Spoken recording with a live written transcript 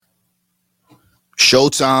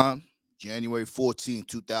Showtime, January 14,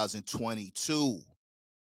 2022.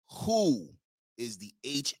 Who is the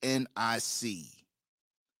HNIC?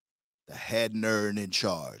 The head nerd in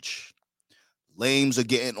charge. Lames are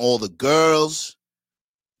getting all the girls.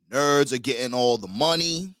 Nerds are getting all the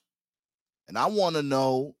money. And I want to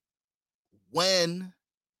know, when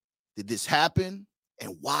did this happen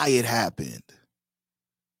and why it happened?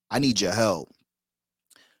 I need your help.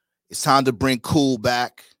 It's time to bring cool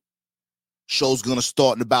back. Show's going to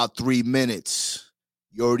start in about 3 minutes.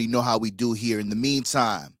 You already know how we do here. In the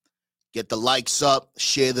meantime, get the likes up,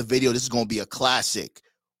 share the video. This is going to be a classic.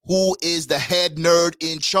 Who is the head nerd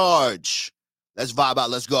in charge? Let's vibe out.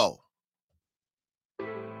 Let's go.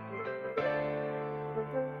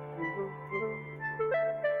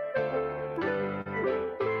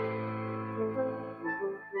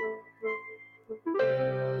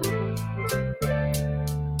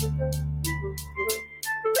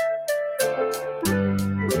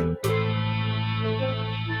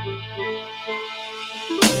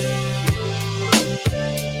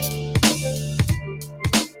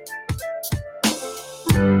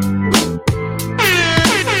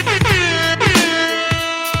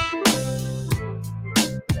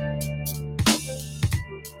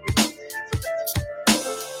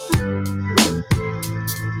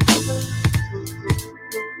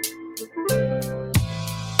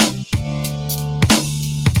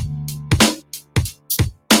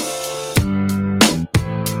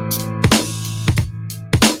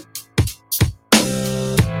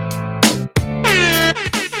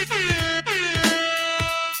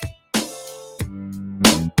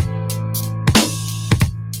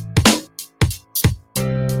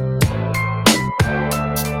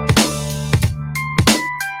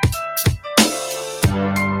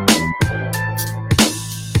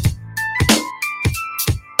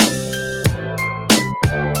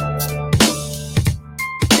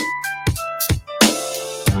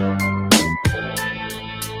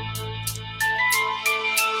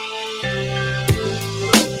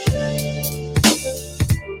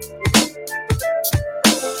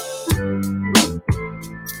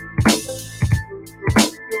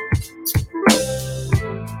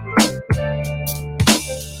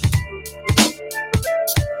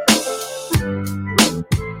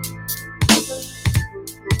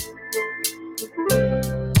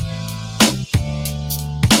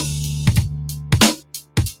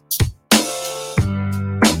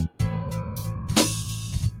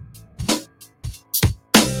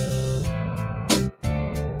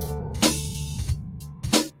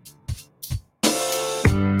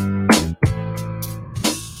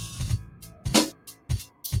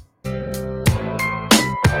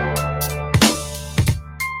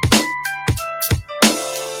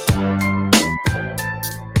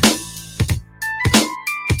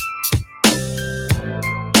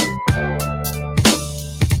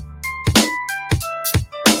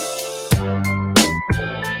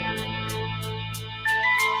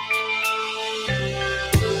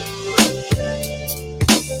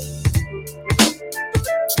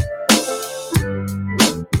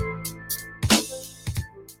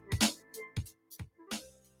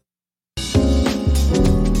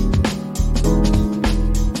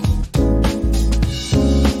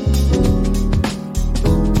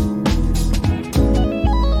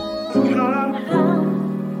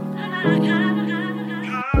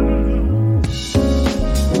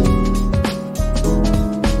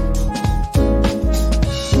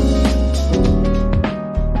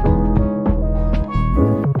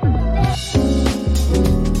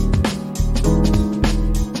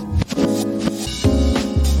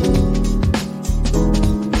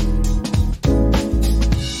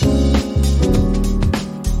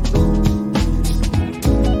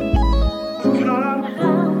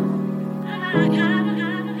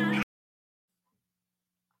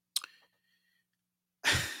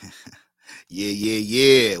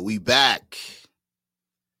 Yeah. We back.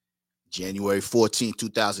 January 14,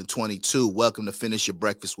 2022. Welcome to Finish Your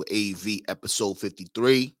Breakfast with AV, episode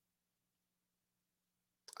 53.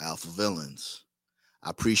 Alpha Villains. I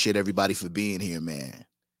appreciate everybody for being here, man.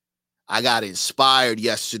 I got inspired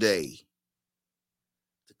yesterday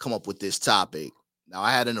to come up with this topic. Now,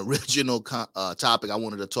 I had an original topic I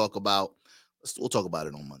wanted to talk about. We'll talk about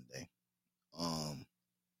it on Monday.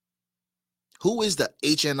 Who is the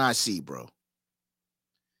HNIC, bro?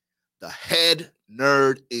 The head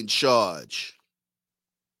nerd in charge.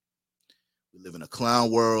 We live in a clown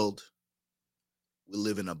world. We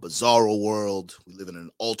live in a bizarro world. We live in an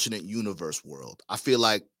alternate universe world. I feel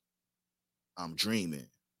like I'm dreaming.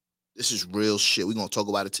 This is real shit. We're going to talk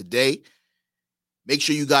about it today. Make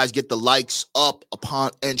sure you guys get the likes up upon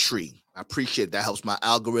entry. I appreciate it. That helps my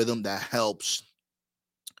algorithm. That helps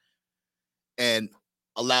and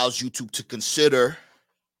allows YouTube to consider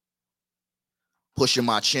pushing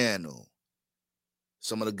my channel.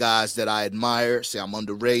 Some of the guys that I admire say I'm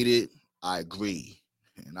underrated. I agree,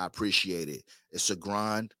 and I appreciate it. It's a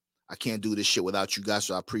grind. I can't do this shit without you guys,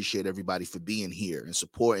 so I appreciate everybody for being here and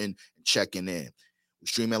supporting and checking in. We're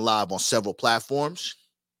streaming live on several platforms.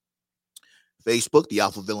 Facebook, the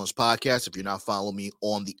Alpha Villains Podcast. If you're not following me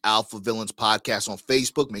on the Alpha Villains Podcast on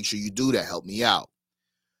Facebook, make sure you do that. Help me out.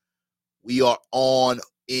 We're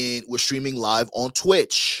streaming live on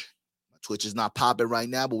Twitch. My Twitch is not popping right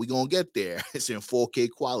now, but we're going to get there. It's in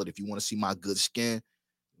 4K quality. If you want to see my good skin,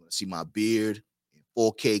 you want to see my beard in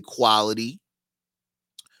 4K quality,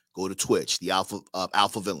 go to Twitch, the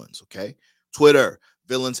Alpha Villains, okay? Twitter,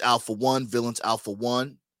 Villains Alpha 1, Villains Alpha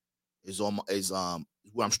 1 is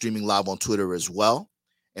where I'm streaming live on Twitter as well.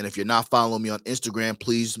 And if you're not following me on Instagram,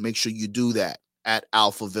 please make sure you do that at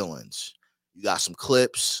Alpha Villains. You got some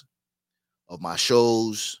clips of my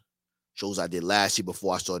shows I did last year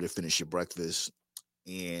before I started Finish Your Breakfast,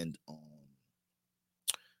 and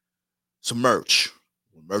some merch.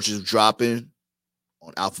 When merch is dropping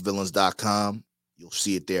on alphavillains.com, you'll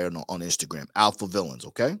see it there on Instagram. Alpha Villains,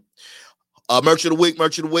 okay? Merch of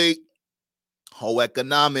the week. Whole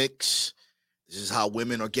economics. This is how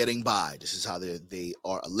women are getting by. This is how they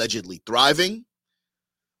are allegedly thriving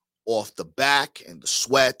off the back and the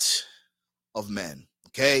sweat of men,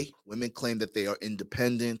 okay? Women claim that they are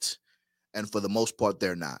independent, and for the most part,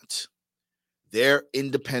 they're not. Their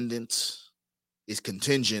independence is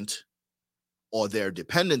contingent on their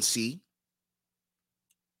dependency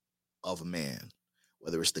of a man,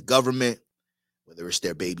 whether it's the government, whether it's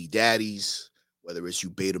their baby daddies, whether it's you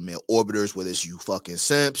beta male orbiters, whether it's you fucking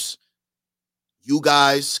simps. You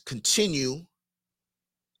guys continue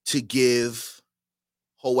to give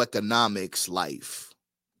whole economics life,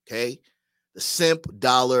 okay? The simp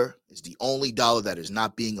dollar is the only dollar that is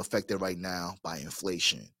not being affected right now by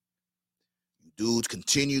inflation. You dudes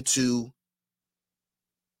continue to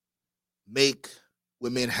make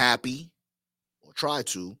women happy, or try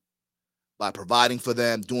to, by providing for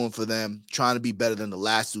them, doing for them, trying to be better than the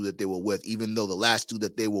last dude that they were with, even though the last dude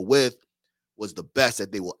that they were with was the best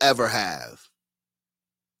that they will ever have.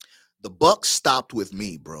 The buck stopped with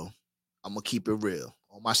me, bro. I'm going to keep it real.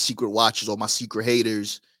 All my secret watchers, all my secret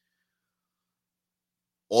haters,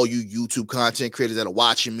 all you YouTube content creators that are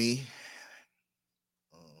watching me,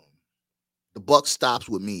 the buck stops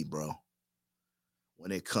with me, bro,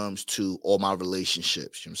 when it comes to all my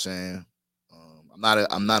relationships. You know what I'm saying?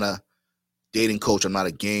 I'm not a dating coach. I'm not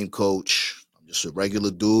a game coach. I'm just a regular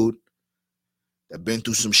dude that been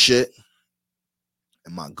through some shit.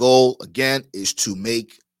 And my goal, again, is to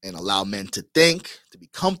make and allow men to think, to be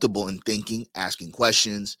comfortable in thinking, asking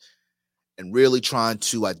questions, and really trying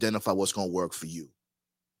to identify what's going to work for you.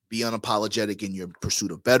 Be unapologetic in your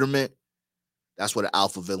pursuit of betterment. That's what the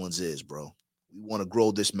Alpha Villains is, bro. We want to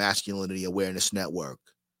grow this masculinity awareness network.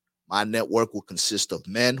 My network will consist of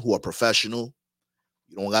men who are professional.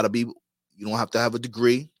 You don't have to have a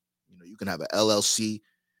degree. You can have an LLC.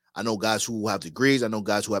 I know guys who have degrees. I know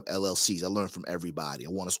guys who have LLCs. I learn from everybody. I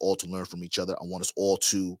want us all to learn from each other. I want us all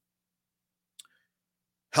to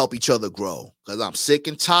help each other grow, because I'm sick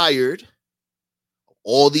and tired of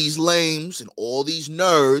all these lames and all these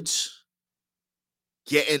nerds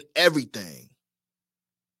getting everything.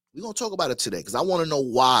 We're going to talk about it today because I want to know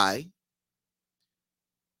why.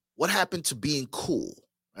 What happened to being cool,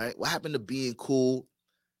 right? What happened to being cool?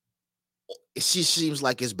 It just seems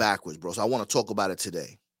like it's backwards, bro. So I want to talk about it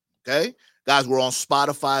today. Okay? Guys, we're on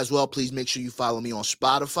Spotify as well. Please make sure you follow me on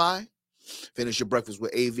Spotify. Finish Your Breakfast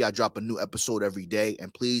with AV. I drop a new episode every day.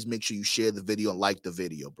 And please make sure you share the video and like the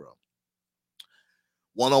video, bro.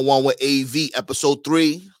 One-on-one with AV, episode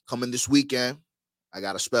 3, coming this weekend. I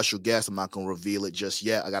got a special guest. I'm not going to reveal it just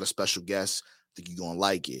yet. I got a special guest. I think you're going to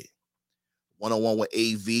like it. One-on-one with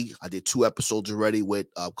AV. I did 2 episodes already with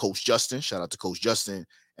Coach Justin. Shout out to Coach Justin.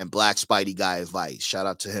 And Black Spidey Guy Advice. Shout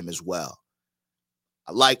out to him as well.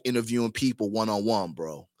 I like interviewing people one-on-one,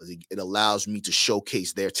 bro, because it allows me to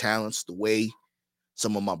showcase their talents the way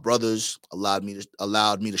some of my brothers allowed me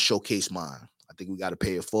to showcase mine. I think we got to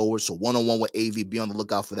pay it forward. So one-on-one with AV, be on the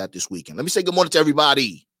lookout for that this weekend. Let me say good morning to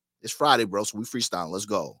everybody. It's Friday, bro, so we freestyle. Let's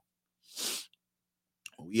go.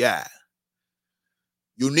 Yeah.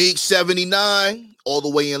 Unique 79, all the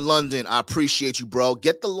way in London. I appreciate you, bro.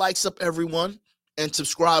 Get the likes up, everyone, and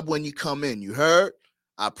subscribe when you come in. You heard?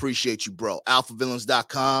 I appreciate you, bro.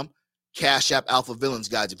 AlphaVillains.com. Cash App Alpha Villains,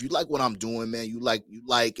 guys. If you like what I'm doing, man, you like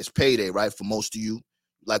it's payday, right? For most of you, you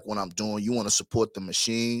like what I'm doing. You want to support the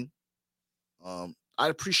machine. I I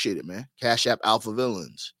appreciate it, man. Cash App Alpha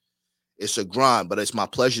Villains. It's a grind, but it's my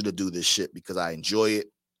pleasure to do this shit because I enjoy it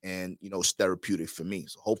and, it's therapeutic for me.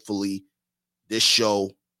 So hopefully this show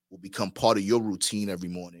will become part of your routine every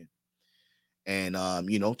morning. And,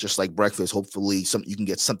 just like breakfast, hopefully you can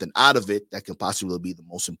get something out of it that can possibly be the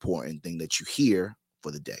most important thing that you hear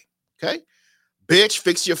for the day. Okay? Bitch,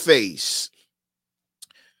 fix your face.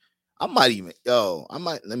 Let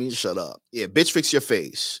me just shut up. Yeah, bitch, fix your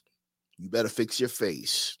face. You better fix your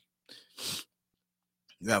face.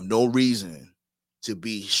 You have no reason to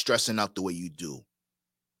be stressing out the way you do.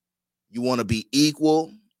 You want to be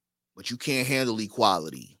equal, but you can't handle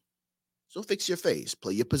equality. So fix your face.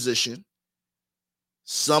 Play your position.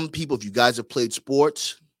 Some people, if you guys have played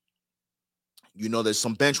sports, there's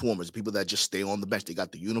some bench warmers, people that just stay on the bench. They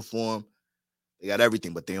got the uniform, they got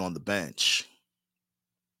everything, but they're on the bench.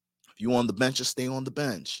 If you're on the bench, just stay on the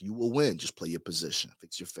bench. You will win. Just play your position.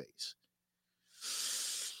 Fix your face.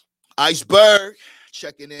 Iceberg,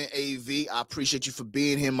 checking in, AV. I appreciate you for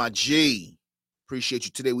being here, my G. Appreciate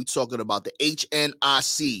you. Today we talking about the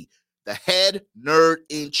H.N.I.C, the head nerd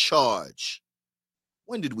in charge.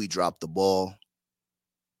 When did we drop the ball?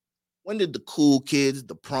 When did the cool kids,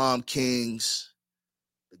 the prom kings,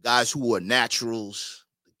 the guys who were naturals,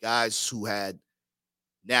 the guys who had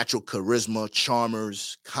natural charisma,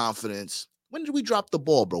 charmers, confidence, when did we drop the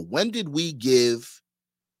ball, bro? When did we give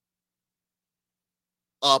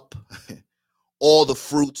up all the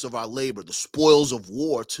fruits of our labor, the spoils of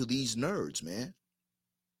war to these nerds, man?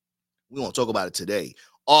 We want to talk about it today.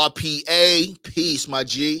 RPA, peace, my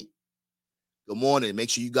G. Good morning.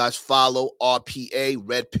 Make sure you guys follow RPA,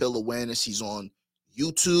 Red Pill Awareness. He's on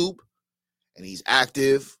YouTube, and he's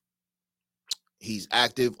active. He's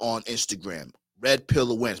active on Instagram. Red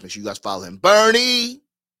Pill Awareness. Make sure you guys follow him. Bernie,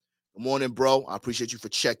 good morning, bro. I appreciate you for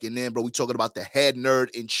checking in, bro. We talking about the head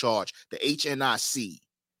nerd in charge, the H.N.I.C.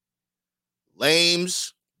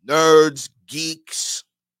 Lames, nerds, geeks,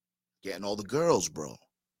 getting all the girls, bro.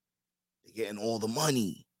 They're getting all the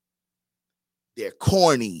money. They're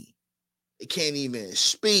corny. They can't even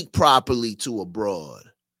speak properly to a broad.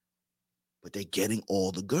 But they're getting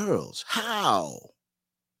all the girls. How?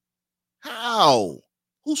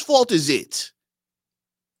 Whose fault is it?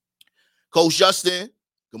 Coach Justin,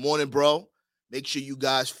 good morning, bro. Make sure you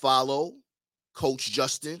guys follow Coach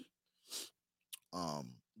Justin,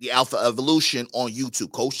 the Alpha Evolution on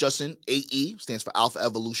YouTube. Coach Justin, AE, stands for Alpha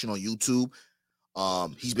Evolution on YouTube.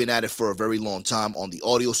 He's been at it for a very long time on the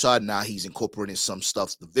audio side. Now he's incorporating some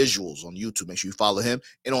stuff, the visuals on YouTube. Make sure you follow him.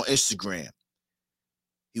 And on Instagram.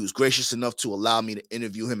 He was gracious enough to allow me to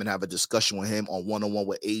interview him and have a discussion with him on One-on-One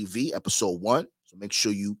with AV, episode 1. So make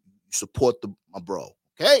sure you support my bro.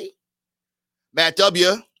 Okay? Matt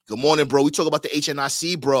W., good morning, bro. We talk about the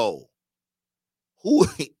H.N.I.C, bro. Who?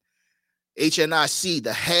 H.N.I.C,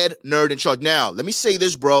 the head nerd in charge. Now, let me say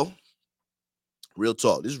this, bro. Real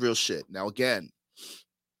talk. This is real shit. Now, again,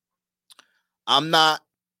 I'm not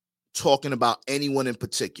talking about anyone in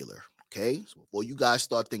particular, okay? So before you guys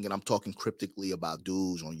start thinking I'm talking cryptically about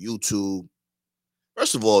dudes on YouTube,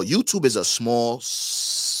 first of all, YouTube is a small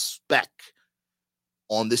speck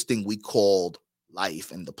on this thing we called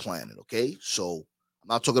life and the planet, okay? So I'm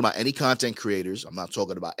not talking about any content creators. I'm not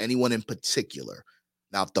talking about anyone in particular.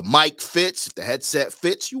 Now, if the mic fits, if the headset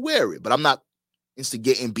fits, you wear it. But I'm not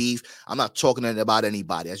instigating beef. I'm not talking about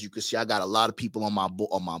anybody. As you can see, I got a lot of people on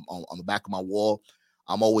the back of my wall.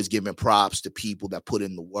 I'm always giving props to people that put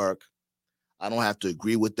in the work. I don't have to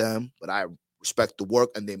agree with them, but I respect the work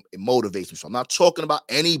and it motivates me. So I'm not talking about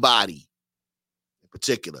anybody in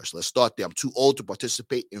particular. So let's start there. I'm too old to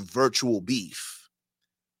participate in virtual beef.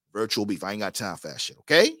 Virtual beef. I ain't got time for that shit,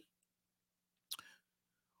 okay?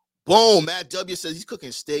 Boom. Matt W says he's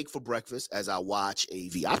cooking steak for breakfast as I watch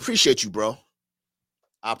AV. I appreciate you, bro.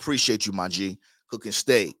 I appreciate you, my G. Cooking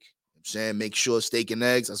steak. You know what I'm saying, make sure steak and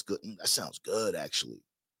eggs. That's good. That sounds good, actually.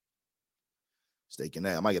 Steak and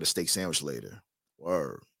egg. I might get a steak sandwich later.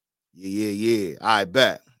 Word. Yeah. I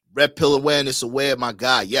bet. Red Pill Awareness aware, my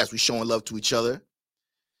guy. Yes, we showing love to each other.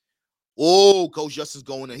 Oh, Coach Justin's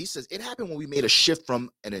going in. He says, it happened when we made a shift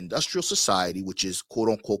from an industrial society, which is quote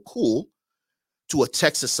unquote cool, to a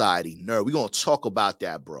tech society. Nerd, we're going to talk about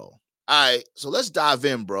that, bro. All right, so let's dive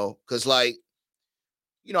in, bro. Because, I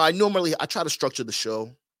try to structure the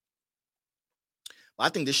show. But I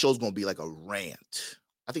think this show's going to be like a rant.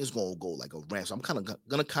 I think it's going to go like a rant. So I'm going to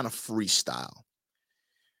freestyle.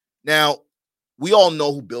 Now, we all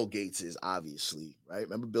know who Bill Gates is, obviously, right?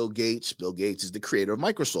 Remember Bill Gates? Bill Gates is the creator of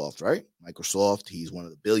Microsoft, right? Microsoft, he's one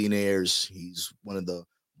of the billionaires. He's one of the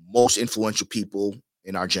most influential people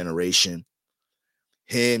in our generation.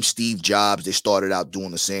 Him, Steve Jobs, they started out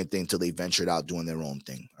doing the same thing until they ventured out doing their own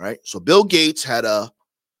thing. All right. So Bill Gates had a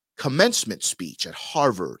commencement speech at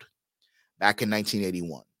Harvard back in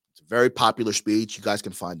 1981. It's a very popular speech. You guys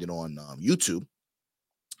can find it on YouTube.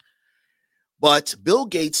 But Bill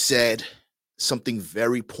Gates said something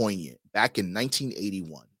very poignant back in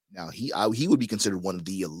 1981. Now, he would be considered one of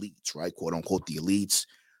the elites, right? Quote unquote, the elites,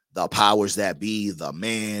 the powers that be, the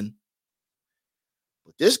man.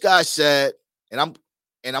 But this guy said, and I'm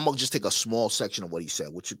gonna just take a small section of what he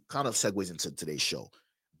said, which kind of segues into today's show.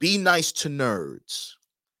 Be nice to nerds.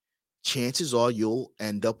 Chances are you'll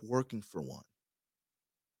end up working for one.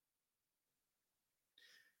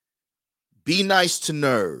 Be nice to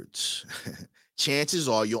nerds. Chances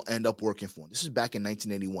are you'll end up working for one. This is back in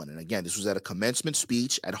 1981. And again, this was at a commencement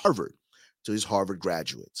speech at Harvard to his Harvard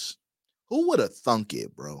graduates. Who would have thunk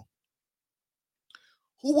it, bro?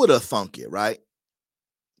 Who would have thunk it, right?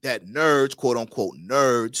 That nerds, quote unquote,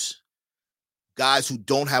 nerds, guys who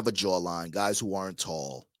don't have a jawline, guys who aren't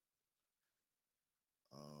tall,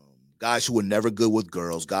 guys who were never good with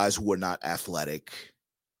girls, guys who were not athletic,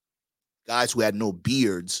 guys who had no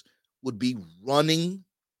beards would be running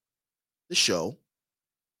the show,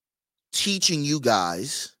 teaching you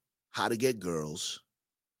guys how to get girls,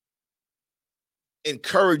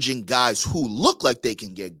 encouraging guys who look like they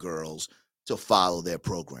can get girls to follow their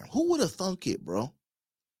program. Who would have thunk it, bro?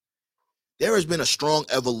 There has been a strong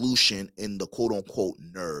evolution in the quote unquote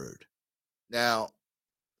nerd. Now,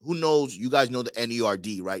 who knows? You guys know the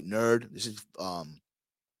NERD, right? Nerd. This is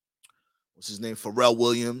what's his name? Pharrell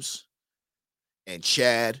Williams and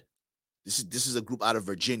Chad. This is a group out of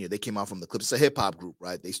Virginia. They came out from the Clips. It's a hip hop group,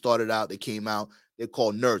 right? They started out, they came out, they're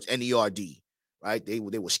called nerds, NERD, right? They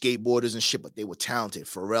were skateboarders and shit, but they were talented.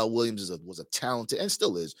 Pharrell Williams was a talented and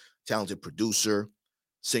still is talented producer,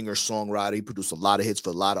 singer, songwriter. He produced a lot of hits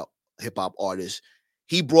for a lot of hip hop artists.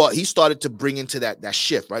 He started to bring into that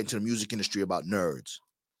shift, right, into the music industry about nerds.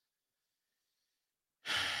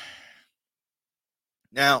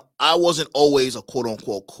 Now, I wasn't always a quote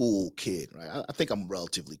unquote cool kid, right? I think I'm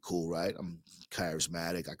relatively cool, right? I'm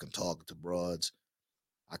charismatic. I can talk to broads.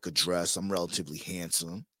 I could dress. I'm relatively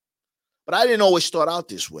handsome. But I didn't always start out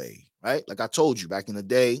this way, right? Like I told you back in the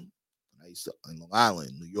day, I used to in Long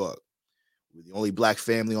Island, New York. We were the only black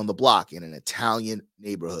family on the block in an Italian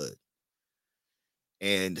neighborhood.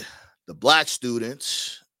 And the black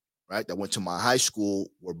students, right, that went to my high school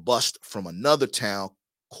were bused from another town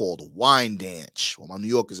called Wine Dance. Well, my New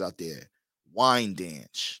Yorkers out there, Wine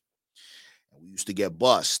Dance. And we used to get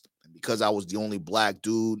bussed. And because I was the only black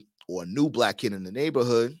dude or a new black kid in the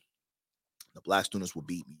neighborhood, the black students would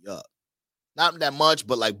beat me up. Not that much,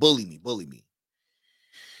 but like bully me.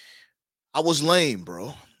 I was lame,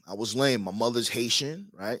 bro. I was lame. My mother's Haitian,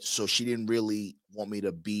 right? So she didn't really want me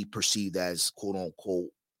to be perceived as quote unquote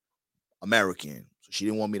American. So she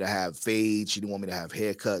didn't want me to have fades. She didn't want me to have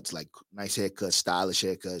haircuts, like nice haircuts, stylish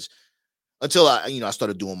haircuts. Until I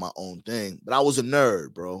started doing my own thing. But I was a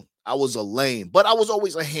nerd, bro. I was a lame, but I was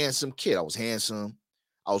always a handsome kid. I was handsome.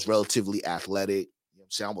 I was relatively athletic. You know what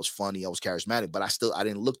I'm saying? I was funny. I was charismatic, but I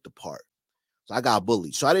didn't look the part. So I got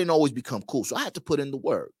bullied. So I didn't always become cool. So I had to put in the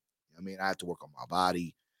work. I mean, I had to work on my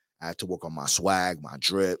body. I had to work on my swag, my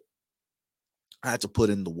drip. I had to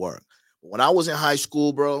put in the work. But when I was in high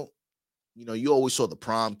school, bro, you always saw the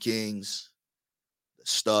prom kings, the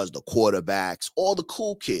studs, the quarterbacks, all the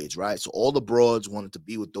cool kids, right? So all the broads wanted to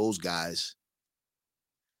be with those guys.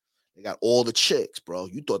 They got all the chicks, bro.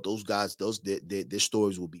 You thought those guys, their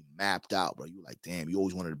stories would be mapped out, bro. You like, damn, you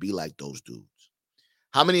always wanted to be like those dudes.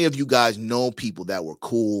 How many of you guys know people that were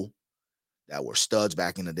cool, that were studs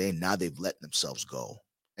back in the day? Now they've let themselves go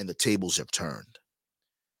and the tables have turned.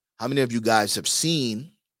 How many of you guys have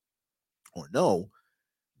seen or know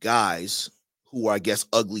guys who are, I guess,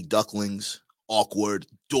 ugly ducklings, awkward,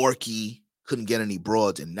 dorky, couldn't get any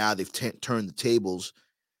broads, and now they've turned the tables.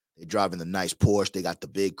 They're driving the nice Porsche. They got the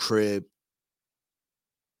big crib.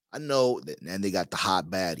 I know that, and they got the hot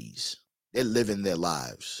baddies. They're living their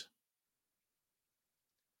lives.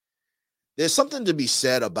 There's something to be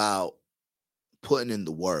said about putting in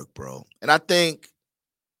the work, bro. And I think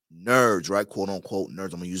nerds, right? Quote unquote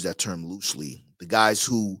nerds. I'm gonna use that term loosely. The guys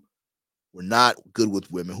who were not good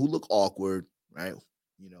with women, who look awkward, right?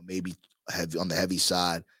 Maybe heavy on the heavy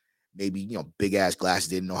side, maybe big ass glasses,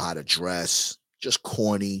 didn't know how to dress, just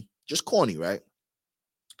corny, right?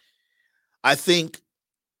 I think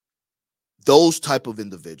those type of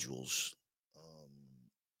individuals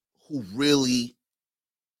who really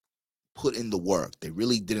put in the work, they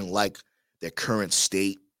really didn't like their current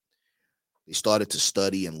state. They started to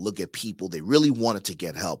study and look at people. They really wanted to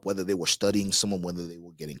get help, whether they were studying someone, whether they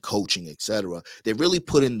were getting coaching, etc. They really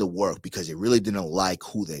put in the work because they really didn't like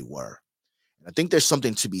who they were. And I think there's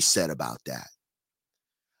something to be said about that.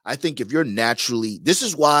 I think if you're naturally, this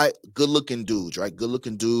is why good looking dudes, right? Good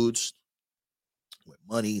looking dudes with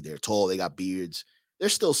money, they're tall, they got beards, they're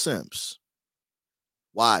still simps.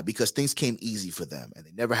 Why? Because things came easy for them and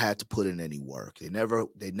they never had to put in any work. They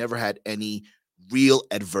never had any real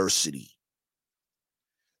adversity.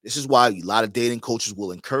 This is why a lot of dating coaches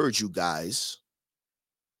will encourage you guys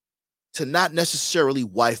to not necessarily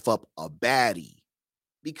wife up a baddie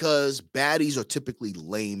because baddies are typically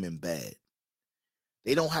lame in bed.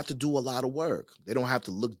 They don't have to do a lot of work. They don't have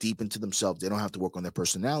to look deep into themselves. They don't have to work on their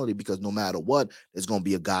personality because no matter what, there's going to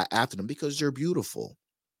be a guy after them because they're beautiful.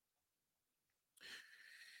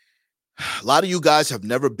 A lot of you guys have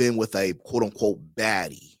never been with a quote unquote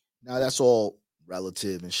baddie. Now, that's all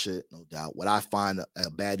relative and shit, no doubt. What I find a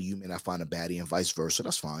baddie, you may not find a baddie, and vice versa.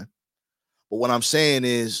 That's fine. But what I'm saying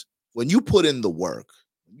is, when you put in the work,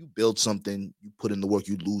 when you build something, you put in the work,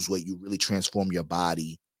 you lose weight, you really transform your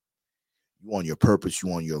body, you on your purpose,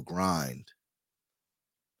 you on your grind.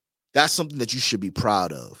 That's something that you should be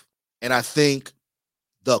proud of. And I think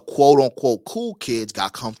the quote unquote cool kids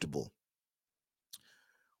got comfortable.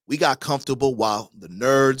 We got comfortable while the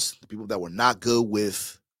nerds, the people that were not good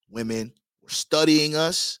with women, were studying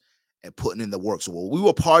us and putting in the work. So while we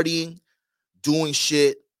were partying, doing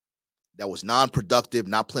shit that was non-productive,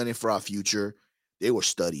 not planning for our future, they were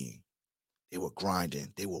studying, they were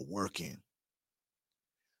grinding, they were working.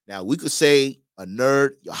 Now we could say a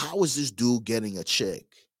nerd, yo, how is this dude getting a chick?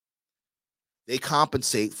 They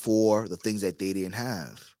compensate for the things that they didn't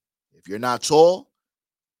have. If you're not tall,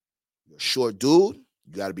 you're a short dude,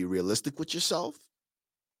 you got to be realistic with yourself,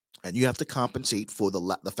 and you have to compensate for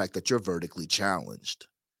the fact that you're vertically challenged.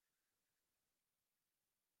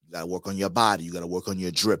 You got to work on your body, you got to work on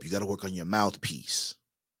your drip, you got to work on your mouthpiece.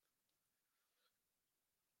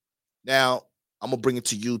 Now, I'm going to bring it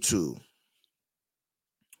to you too.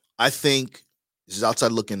 I think this is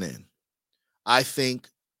outside looking in. I think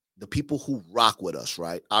the people who rock with us,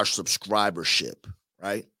 right, our subscribership,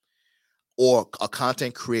 right, or a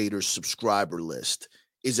content creator's subscriber list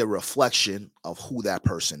is a reflection of who that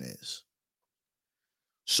person is.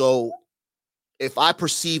 So if I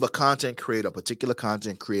perceive a content creator, a particular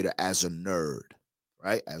content creator as a nerd,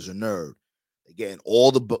 right, as a nerd, they're getting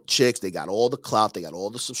all the chicks, they got all the clout, they got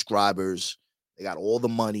all the subscribers, they got all the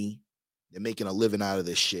money, they're making a living out of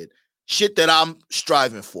this shit that I'm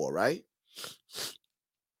striving for, right?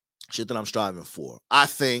 Shit that I'm striving for. I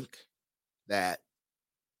think that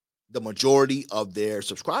the majority of their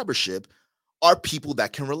subscribership are people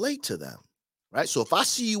that can relate to them, right? So if I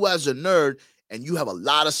see you as a nerd and you have a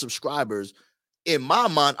lot of subscribers, in my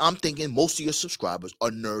mind, I'm thinking most of your subscribers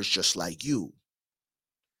are nerds just like you.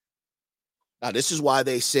 Now, this is why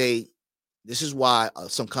they say, this is why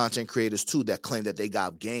some content creators too that claim that they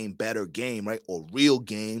got game, better game, right? Or real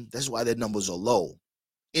game. That's why their numbers are low.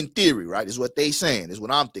 In theory, right? This is what they saying. This is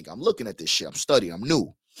what I'm thinking. I'm looking at this shit. I'm studying. I'm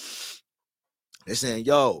new. They're saying,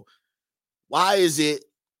 yo, why is it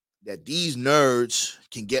that these nerds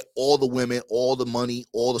can get all the women, all the money,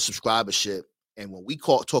 all the subscribership, and when we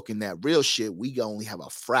call talking that real shit, we only have a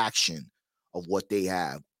fraction of what they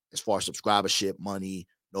have as far as subscribership, money,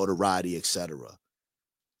 notoriety, etc.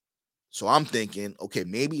 So I'm thinking, okay,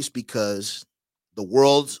 maybe it's because the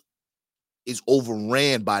world is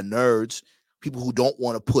overran by nerds, people who don't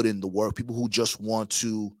want to put in the work, people who just want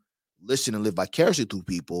to listen and live vicariously through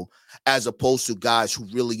people, as opposed to guys who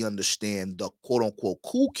really understand the quote unquote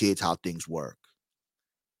cool kids, how things work.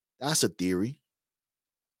 That's a theory.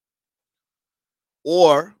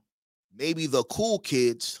 Or maybe the cool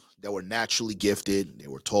kids that were naturally gifted, they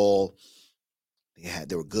were tall,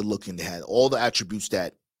 they were good looking, they had all the attributes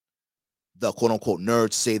that the quote unquote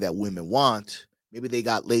nerds say that women want. Maybe they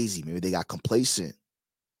got lazy, maybe they got complacent.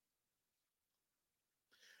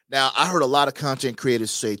 Now, I heard a lot of content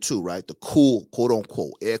creators say too, right? The cool, quote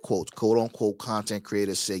unquote, air quotes, quote unquote content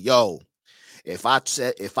creators say, yo, if I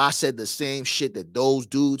said the same shit that those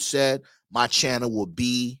dudes said, my channel will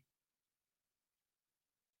be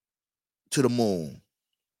to the moon.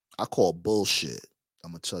 I call bullshit.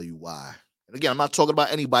 I'm gonna tell you why. And again, I'm not talking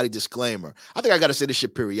about anybody, disclaimer. I think I gotta say this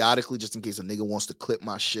shit periodically just in case a nigga wants to clip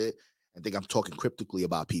my shit and think I'm talking cryptically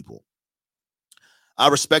about people. I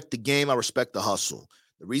respect the game, I respect the hustle.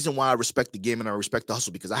 The reason why I respect the game and I respect the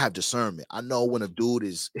hustle because I have discernment. I know when a dude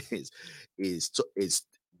is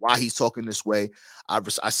why he's talking this way.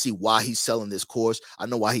 I see why he's selling this course. I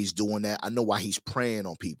know why he's doing that. I know why he's preying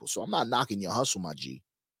on people. So I'm not knocking your hustle, my G. You know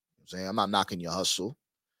what I'm saying, I'm not knocking your hustle.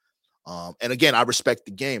 And again, I respect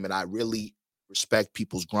the game, and I really respect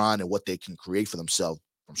people's grind and what they can create for themselves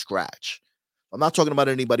from scratch. I'm not talking about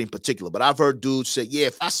anybody in particular, but I've heard dudes say, yeah,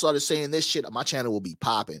 if I started saying this shit, my channel will be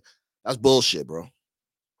popping. That's bullshit, bro.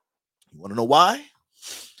 You want to know why?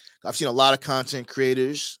 I've seen a lot of content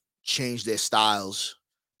creators change their styles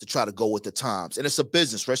to try to go with the times. And it's a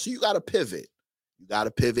business, right? So you got to pivot. You got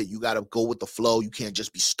to pivot. You got to go with the flow. You can't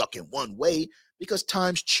just be stuck in one way because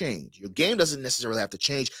times change. Your game doesn't necessarily have to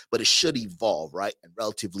change, but it should evolve, right? And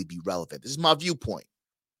relatively be relevant. This is my viewpoint.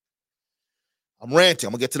 I'm ranting.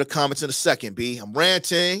 I'm going to get to the comments in a second, B. I'm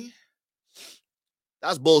ranting.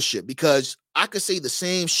 That's bullshit because I could say the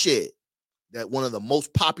same shit that one of the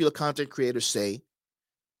most popular content creators say,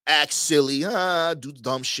 act silly, do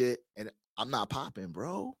dumb shit, and I'm not popping,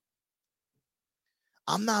 bro.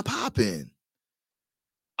 I'm not popping.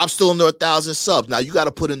 I'm still under 1,000 subs. Now you got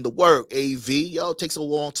to put in the work, AV. Yo, it takes a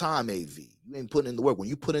long time, AV. You ain't putting in the work. When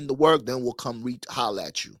you put in the work, then we'll come holler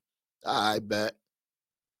at you. I bet.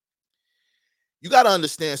 You got to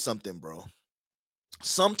understand something, bro.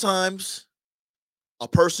 Sometimes a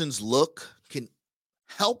person's look can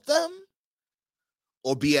help them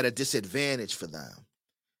or be at a disadvantage for them.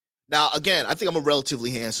 Now, again, I think I'm a relatively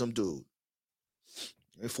handsome dude.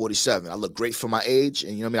 I'm 47. I look great for my age,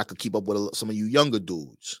 and you know what I mean? I could keep up with some of you younger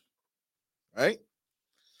dudes, right?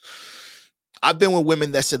 I've been with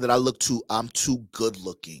women that said that I'm too good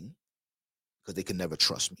looking because they can never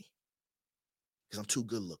trust me because I'm too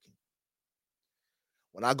good looking.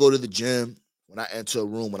 When I go to the gym, when I enter a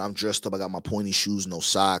room, when I'm dressed up, I got my pointy shoes, no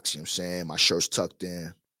socks, you know what I'm saying? My shirt's tucked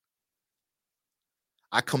in.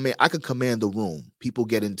 I can command the room. People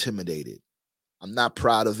get intimidated. I'm not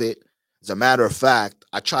proud of it. As a matter of fact,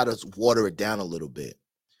 I try to water it down a little bit.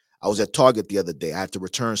 I was at Target the other day. I had to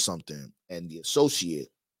return something, and the associate,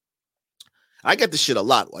 I get this shit a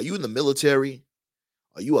lot. Are you in the military?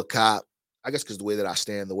 Are you a cop? I guess because the way that I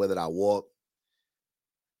stand, the way that I walk.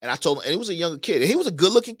 And I told him, and he was a younger kid. And he was a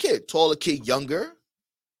good-looking kid, taller kid, younger.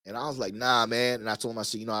 And I was like, nah, man. And I told him, I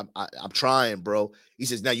said, you know, I'm trying, bro. He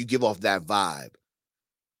says, now you give off that vibe.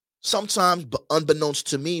 Sometimes, but unbeknownst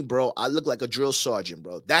to me, bro, I look like a drill sergeant,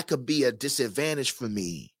 bro. That could be a disadvantage for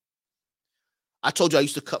me. I told you I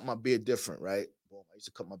used to cut my beard different, right? Boom. I used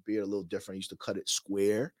to cut my beard a little different. I used to cut it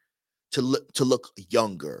square to look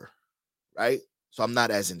younger, right? So I'm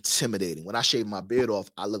not as intimidating. When I shave my beard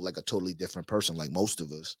off, I look like a totally different person, like most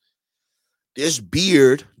of us. This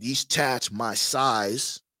beard, these tats, my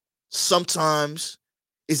size, sometimes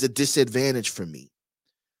is a disadvantage for me.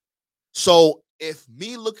 So if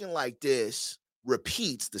me looking like this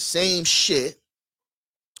repeats the same shit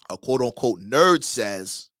a quote unquote nerd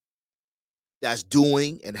says that's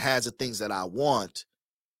doing and has the things that I want,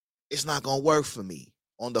 it's not gonna work for me.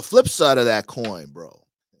 On the flip side of that coin, bro,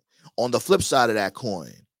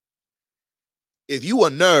 if you a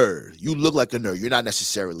nerd, you look like a nerd. You're not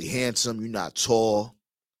necessarily handsome, you're not tall,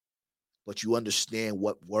 but you understand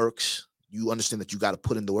what works. You understand that you got to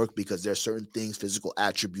put in the work because there are certain things, physical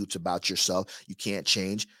attributes about yourself you can't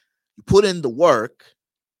change. You put in the work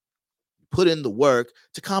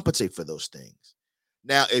to compensate for those things.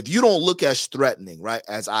 Now, if you don't look as threatening, right,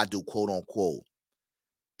 as I do, quote unquote,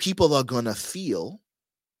 people are going to feel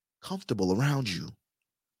comfortable around you.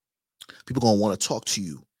 People are going to want to talk to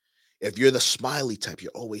you. If you're the smiley type,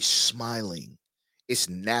 you're always smiling. It's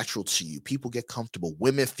natural to you. People get comfortable.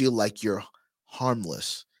 Women feel like you're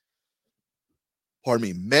harmless. Pardon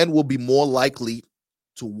me. Men will be more likely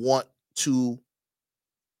to want to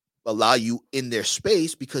allow you in their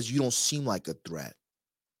space because you don't seem like a threat.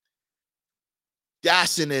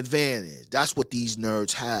 That's an advantage. That's what these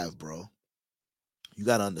nerds have, bro. You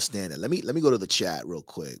got to understand it. Let me go to the chat real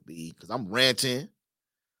quick, B, because I'm ranting.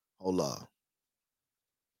 Hold on.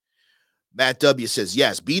 Matt W says,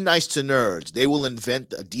 yes, be nice to nerds. They will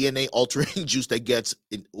invent a DNA altering juice that gets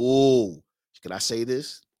in. Oh, can I say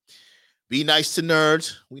this? Be nice to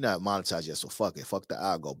nerds. We not monetized yet, so fuck it. Fuck the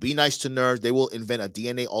algo. Be nice to nerds. They will invent a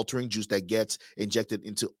DNA altering juice that gets injected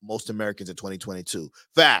into most Americans in 2022.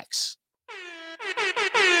 Facts.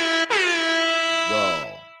 Bro.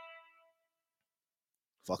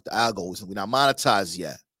 Fuck the algo. We're not monetized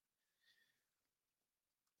yet.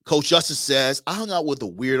 Coach Justice says, I hung out with a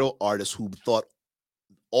weirdo artist who thought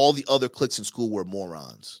all the other cliques in school were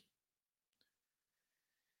morons.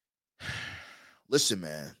 Listen,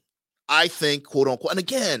 man. I think, quote unquote, and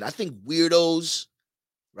again, I think weirdos,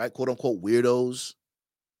 right, quote unquote, weirdos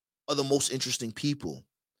are the most interesting people.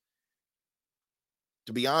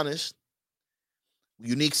 To be honest,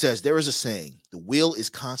 Unique says, there is a saying, the wheel is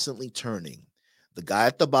constantly turning. The guy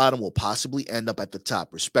at the bottom will possibly end up at the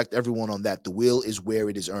top. Respect everyone on that. The wheel is where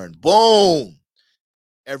it is earned. Boom.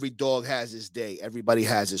 Every dog has his day. Everybody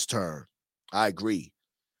has his turn. I agree.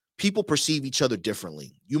 People perceive each other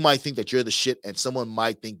differently. You might think that you're the shit, and someone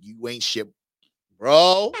might think you ain't shit.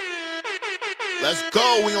 Bro, let's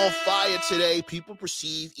go. We on fire today. People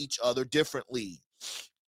perceive each other differently.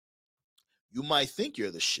 You might think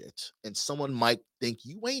you're the shit, and someone might think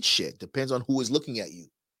you ain't shit. Depends on who is looking at you.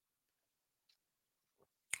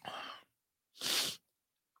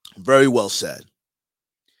 Very well said.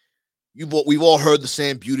 We've all heard the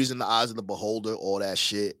saying, beauty's in the eyes of the beholder, all that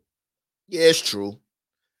shit. Yeah, it's true.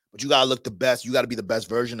 But you gotta look the best. You gotta be the best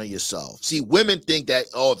version of yourself. See, women think that,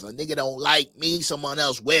 oh, if a nigga don't like me, someone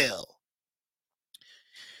else will.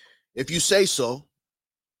 If you say so.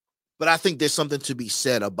 But I think there's something to be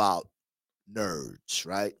said about nerds,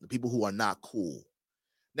 right? The people who are not cool.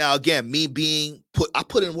 Now, again, I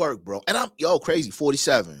put in work, bro. And I'm crazy,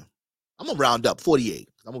 47. I'm gonna round up, 48.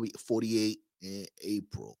 I'm gonna be 48 in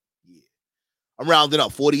April. Yeah. I'm rounding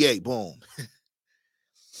up, 48, boom.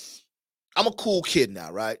 I'm a cool kid now,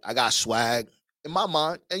 right? I got swag in my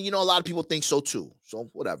mind. And a lot of people think so too. So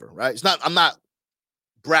whatever, right? I'm not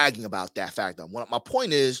bragging about that fact. My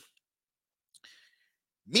point is,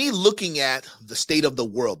 me looking at the state of the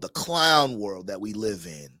world, the clown world that we live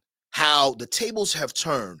in, how the tables have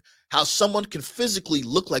turned, how someone can physically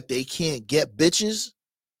look like they can't get bitches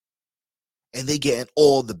and they getting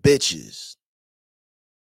all the bitches.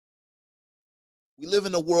 We live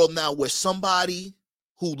in a world now where somebody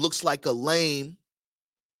who looks like a lame,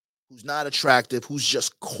 who's not attractive, who's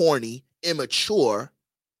just corny, immature,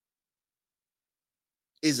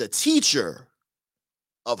 is a teacher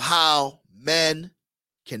of how men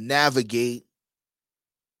can navigate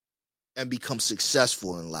and become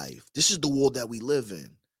successful in life. This is the world that we live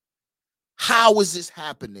in. How is this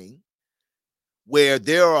happening where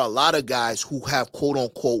there are a lot of guys who have quote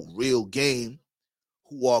unquote real game,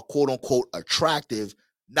 who are quote unquote attractive,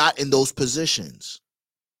 not in those positions?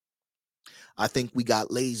 I think we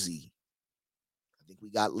got lazy.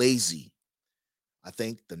 I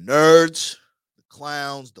think the nerds, the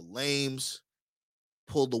clowns, the lames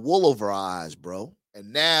pulled the wool over our eyes, bro.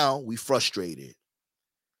 And now we frustrated.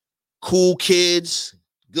 Cool kids,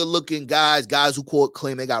 good looking guys who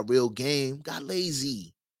claim they got real game, got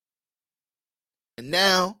lazy. And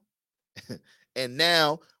now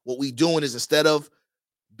what we doing is, instead of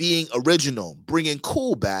being original, bringing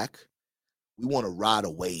cool back, we want to ride a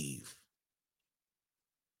wave.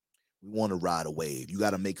 You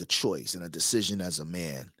got to make a choice and a decision as a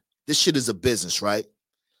man. This shit is a business, right?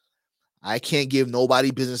 I can't give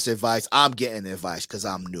nobody business advice. I'm getting advice because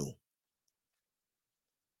I'm new.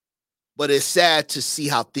 But it's sad to see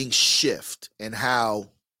how things shift and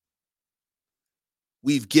how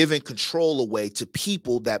we've given control away to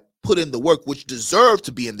people that put in the work, which deserve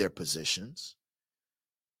to be in their positions.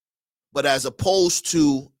 But as opposed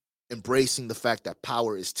to embracing the fact that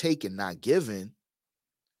power is taken, not given,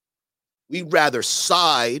 we'd rather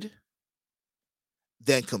side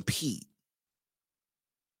than compete.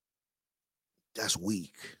 That's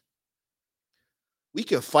weak. We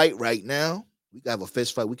can fight right now. We can have a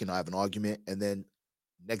fist fight. We can have an argument. And then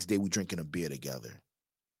next day we drinking a beer together.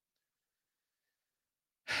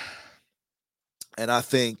 And I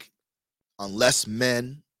think unless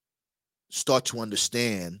men start to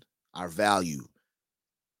understand our value,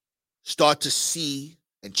 start to see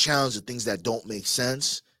and challenge the things that don't make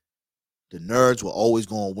sense, the nerds were always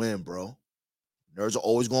going to win, bro. Nerds are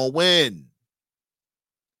always going to win.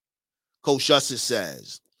 Coach Justice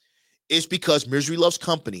says, it's because misery loves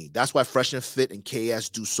company. That's why Fresh and Fit and KS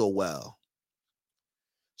do so well.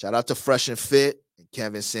 Shout out to Fresh and Fit and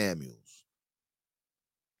Kevin Samuels.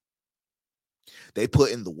 They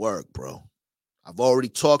put in the work, bro. I've already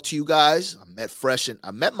talked to you guys.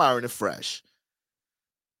 I met Myron and Fresh.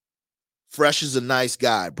 Fresh is a nice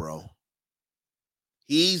guy, bro.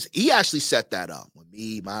 He actually set that up with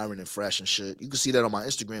me, Myron, and Fresh and shit. You can see that on my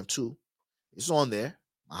Instagram too. It's on there.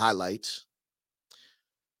 My highlights.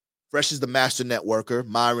 Fresh is the master networker.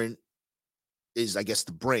 Myron is, I guess,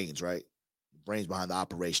 the brains, right? The brains behind the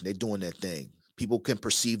operation. They're doing their thing. People can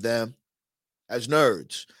perceive them as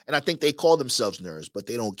nerds. And I think they call themselves nerds, but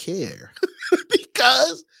they don't care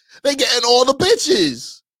because they getting all the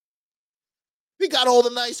bitches. They got all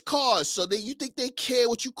the nice cars. So you think they care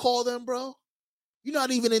what you call them, bro? You're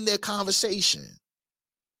not even in their conversation.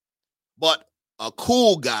 But a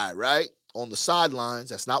cool guy, right? On the sidelines,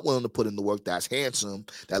 that's not willing to put in the work, that's handsome,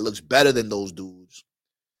 that looks better than those dudes,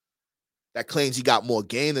 that claims he got more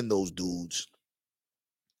game than those dudes,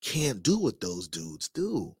 can't do what those dudes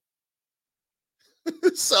do.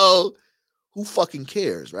 So who fucking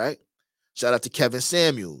cares, right? Shout out to Kevin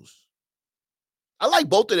Samuels. I like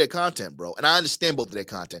both of their content, bro. And I understand both of their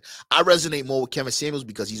content. I resonate more with Kevin Samuels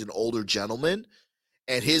because he's an older gentleman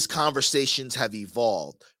and his conversations have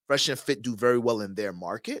evolved. Fresh and Fit do very well in their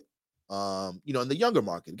market. In the younger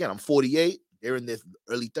market. Again, I'm 48. They're in their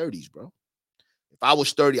early 30s, bro. If I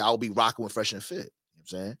was 30, I would be rocking with Fresh and Fit. You know what I'm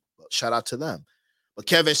saying? But shout out to them. But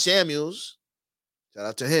Kevin Samuels, shout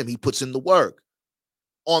out to him. He puts in the work.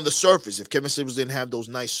 On the surface, if Kevin Samuels didn't have those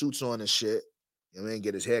nice suits on and shit, you know, and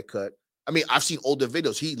get his hair cut. I mean, I've seen older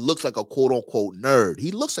videos. He looks like a quote unquote nerd.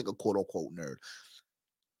 He looks like a quote unquote nerd.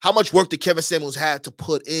 How much work did Kevin Samuels have to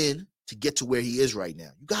put in to get to where he is right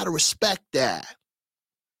now? You got to respect that.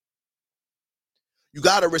 You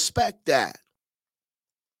got to respect that.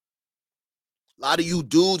 A lot of you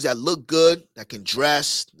dudes that look good, that can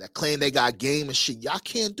dress, that claim they got game and shit, y'all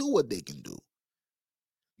can't do what they can do.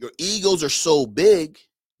 Your egos are so big.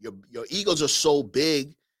 Your egos are so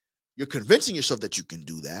big. You're convincing yourself that you can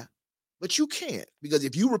do that, but you can't. Because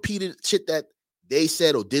if you repeated shit that they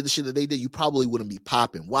said or did the shit that they did, you probably wouldn't be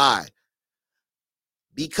popping. Why?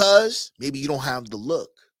 Because maybe you don't have the look.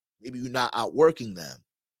 Maybe you're not outworking them.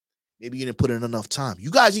 Maybe you didn't put in enough time. You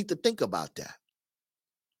guys need to think about that.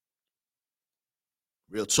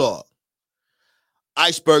 Real talk.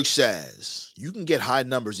 Iceberg says, you can get high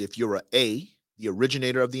numbers if you're A, the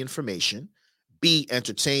originator of the information, B,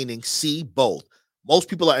 entertaining, C, both. Most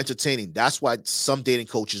people are entertaining. That's why some dating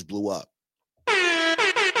coaches blew up.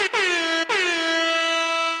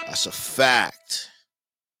 That's a fact.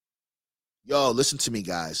 Yo, listen to me,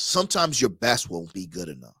 guys. Sometimes your best won't be good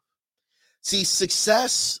enough. See,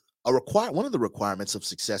 success, one of the requirements of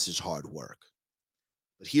success is hard work.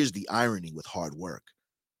 But here's the irony with hard work.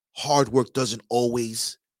 Hard work doesn't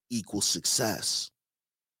always equal success.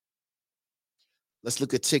 Let's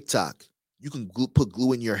look at TikTok. You can put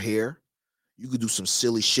glue in your hair. You can do some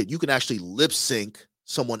silly shit. You can actually lip sync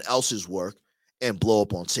someone else's work and blow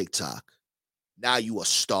up on TikTok. Now you a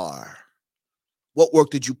star. What work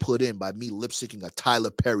did you put in by me lip syncing a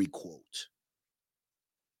Tyler Perry quote?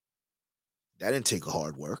 That didn't take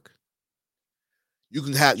hard work. You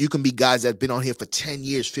can be guys that have been on here for 10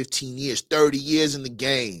 years, 15 years, 30 years in the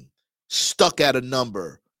game, stuck at a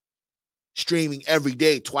number, streaming every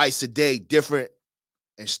day, twice a day, different,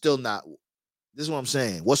 and still not. This is what I'm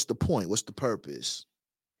saying. What's the point? What's the purpose?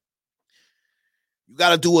 You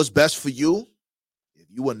got to do what's best for you. If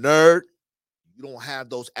you a nerd, you don't have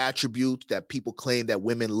those attributes that people claim that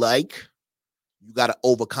women like, you got to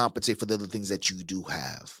overcompensate for the other things that you do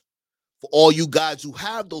have. For all you guys who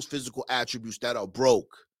have those physical attributes that are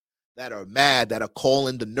broke, that are mad, that are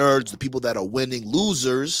calling the nerds, the people that are winning,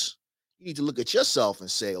 losers, you need to look at yourself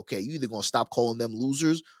and say, okay, you either going to stop calling them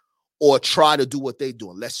losers or try to do what they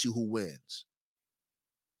do, and let's see who wins.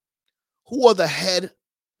 Who are the head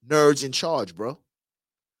nerds in charge, bro?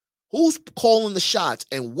 Who's calling the shots?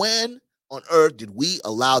 And when on earth did we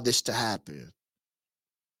allow this to happen?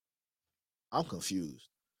 I'm confused.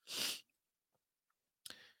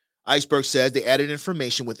 Iceberg says they added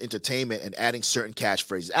information with entertainment and adding certain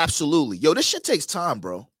catchphrases. Absolutely. Yo, this shit takes time,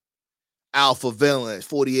 bro. Alpha villain,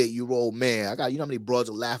 48-year-old man. You know how many broads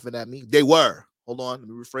are laughing at me? They were. Hold on, let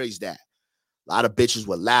me rephrase that. A lot of bitches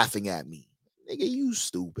were laughing at me. Nigga, you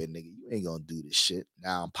stupid, nigga. You ain't gonna do this shit.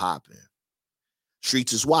 Now I'm popping.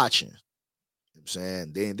 Streets is watching. You know what I'm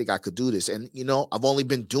saying? They didn't think I could do this. And, I've only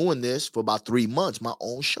been doing this for about 3 months, my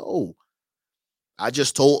own show. I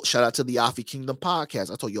just shout out to the Afi Kingdom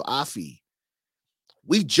podcast. I told you, Afi,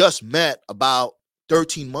 we just met about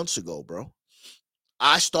 13 months ago, bro.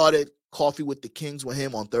 I started Coffee with the Kings with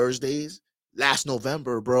him on Thursdays last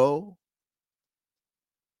November, bro.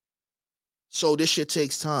 So this shit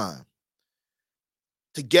takes time.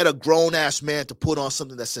 To get a grown-ass man to put on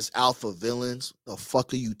something that says alpha villains, the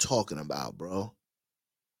fuck are you talking about, bro?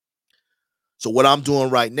 So what I'm doing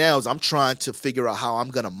right now is I'm trying to figure out how I'm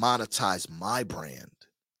going to monetize my brand.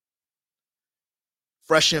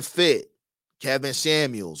 Fresh and Fit, Kevin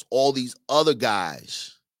Samuels, all these other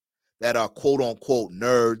guys that are quote-unquote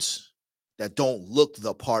nerds that don't look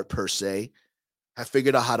the part per se have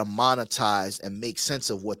figured out how to monetize and make sense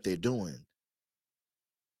of what they're doing.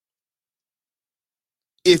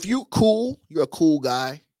 If you're cool, you're a cool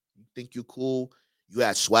guy. You think you're cool. You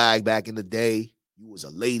had swag back in the day. You was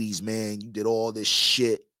a ladies' man. You did all this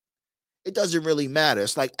shit. It doesn't really matter.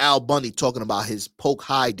 It's like Al Bundy talking about his poke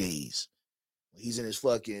high days. He's in his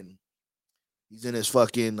fucking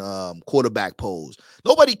quarterback pose.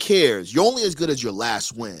 Nobody cares. You're only as good as your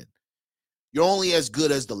last win. You're only as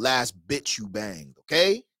good as the last bitch you banged,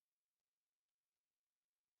 okay?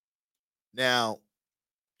 Now,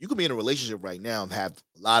 you could be in a relationship right now and have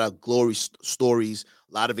a lot of glory stories,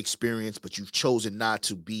 a lot of experience, but you've chosen not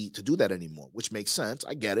to do that anymore, which makes sense.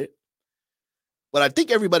 I get it. But I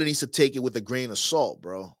think everybody needs to take it with a grain of salt,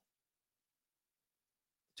 bro.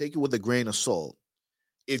 Take it with a grain of salt.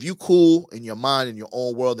 If you cool in your mind, in your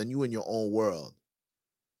own world, and you in your own world,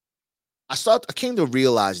 I came to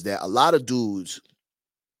realize that a lot of dudes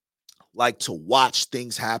like to watch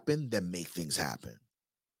things happen than make things happen.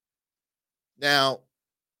 Now,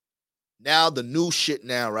 the new shit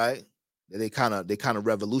now, right? They kind of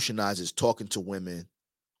revolutionize is talking to women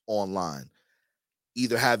online,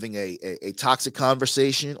 either having a toxic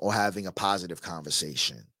conversation or having a positive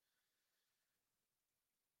conversation.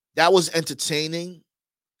 That was entertaining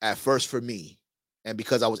at first for me. And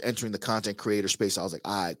because I was entering the content creator space, I was like,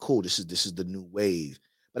 all right, cool. This is the new wave.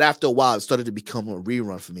 But after a while, it started to become a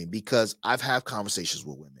rerun for me because I've had conversations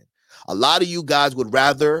with women. A lot of you guys would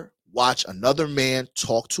rather watch another man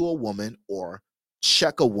talk to a woman or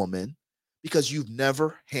check a woman because you've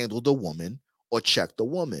never handled a woman or checked a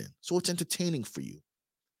woman. So it's entertaining for you.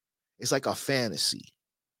 It's like a fantasy.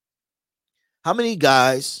 How many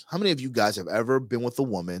of you guys have ever been with a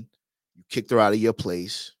woman? You kicked her out of your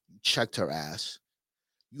place, you checked her ass,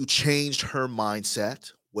 you changed her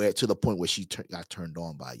mindset where to the point where she got turned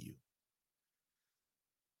on by you.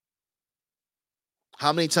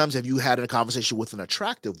 How many times have you had a conversation with an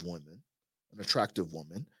attractive woman,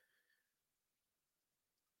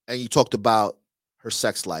 and you talked about her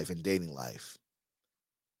sex life and dating life?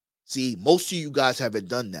 See, most of you guys haven't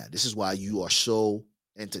done that. This is why you are so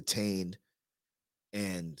entertained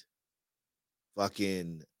and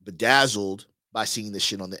fucking bedazzled by seeing this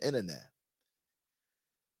shit on the internet.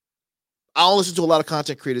 I don't listen to a lot of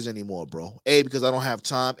content creators anymore, bro. A, because I don't have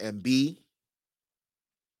time, and B,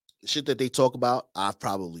 the shit that they talk about, I've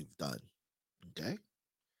probably done. Okay.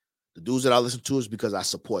 The dudes that I listen to is because I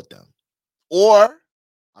support them. Or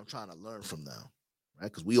I'm trying to learn from them. Right?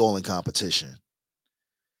 Because we all in competition.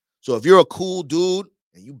 So if you're a cool dude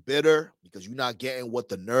and you bitter because you're not getting what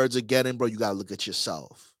the nerds are getting, bro, you gotta look at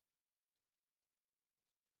yourself.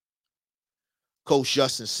 Coach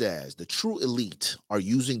Justin says the true elite are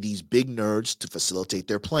using these big nerds to facilitate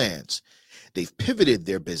their plans. They've pivoted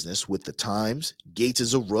their business with the times. Gates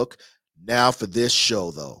is a rook. Now for this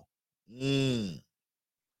show, though.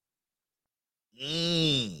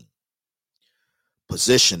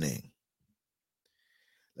 Positioning.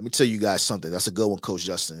 Let me tell you guys something. That's a good one, Coach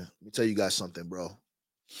Justin. Let me tell you guys something, bro.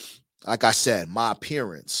 Like I said, my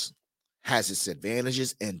appearance has its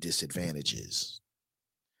advantages and disadvantages.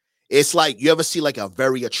 It's like you ever see like a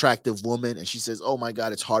very attractive woman and she says, oh my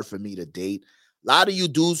God, it's hard for me to date. A lot of you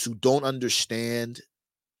dudes who don't understand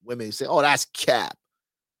women say, oh, that's cap.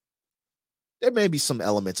 There may be some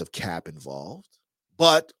elements of cap involved,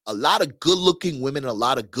 but a lot of good looking women and a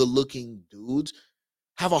lot of good looking dudes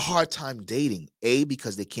have a hard time dating. A,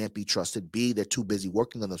 because they can't be trusted. B, they're too busy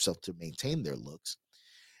working on themselves to maintain their looks.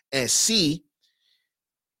 And C,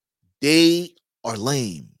 they are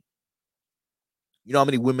lame. You know how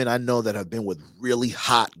many women I know that have been with really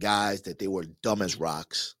hot guys that they were dumb as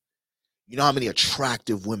rocks? You know how many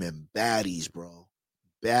attractive women, baddies, bro,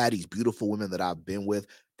 baddies, beautiful women that I've been with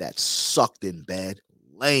that sucked in bed,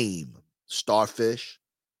 lame, starfish.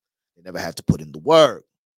 They never had to put in the work.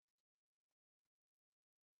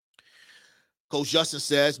 Coach Justin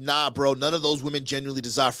says, nah, bro, none of those women genuinely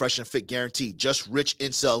desire fresh and fit guaranteed. Just rich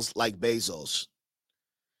incels like Bezos.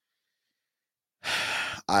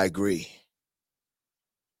 I agree.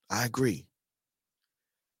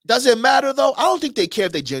 Does it matter, though? I don't think they care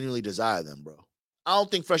if they genuinely desire them, bro. I don't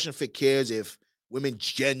think Fresh and Fit cares if women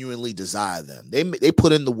genuinely desire them. They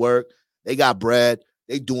put in the work. They got bread.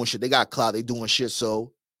 They doing shit. They got clout. They doing shit.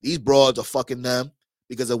 So these broads are fucking them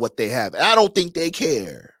because of what they have. And I don't think they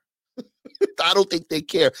care. I don't think they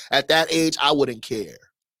care. At that age, I wouldn't care.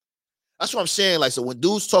 That's what I'm saying. Like, so when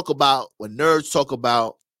nerds talk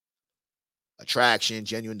about attraction,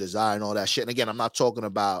 genuine desire, and all that shit, and again, I'm not talking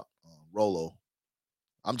about Rolo.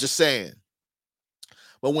 I'm just saying.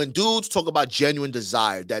 But when dudes talk about genuine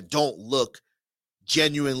desire that don't look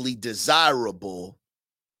genuinely desirable,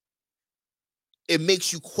 it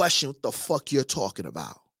makes you question what the fuck you're talking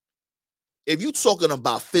about. If you're talking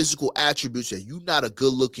about physical attributes and you're not a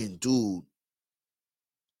good looking dude,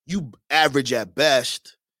 you average at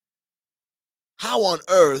best, how on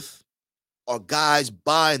earth are guys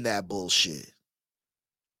buying that bullshit?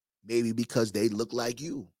 Maybe because they look like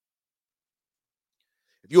you.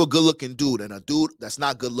 If you're a good looking dude and a dude that's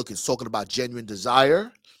not good looking is talking about genuine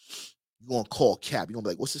desire, you're going to call cap. You're going to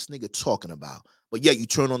be like, what's this nigga talking about? But yet you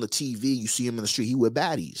turn on the TV, you see him in the street, he with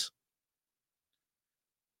baddies.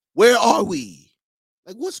 Where are we?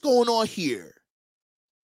 Like, what's going on here?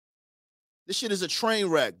 This shit is a train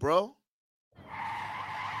wreck, bro.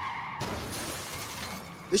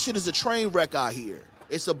 This shit is a train wreck out here.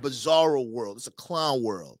 It's a bizarro world. It's a clown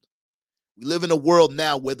world. We live in a world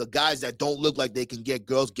now where the guys that don't look like they can get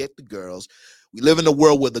girls get the girls. We live in a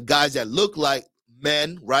world where the guys that look like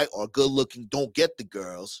men, right, or good looking don't get the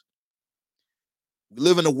girls. We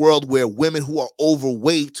live in a world where women who are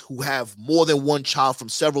overweight, who have more than one child from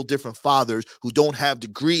several different fathers, who don't have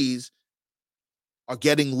degrees, are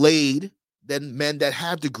getting laid than men that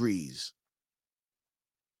have degrees.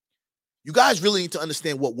 You guys really need to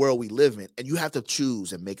understand what world we live in, and you have to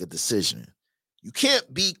choose and make a decision. You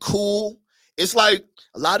can't be cool. It's like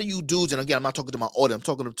a lot of you dudes, and again, I'm not talking to my audience, I'm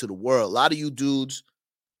talking to the world. A lot of you dudes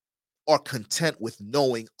are content with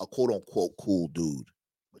knowing a quote unquote cool dude,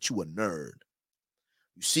 but you a nerd.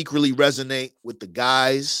 You secretly resonate with the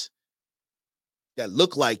guys that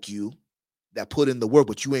look like you, that put in the work,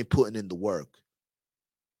 but you ain't putting in the work.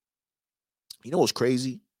 You know what's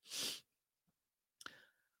crazy?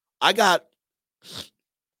 I got,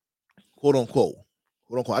 quote unquote,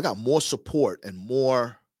 I got more support and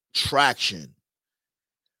more traction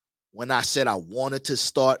when I said I wanted to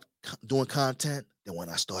start doing content than when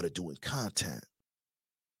I started doing content.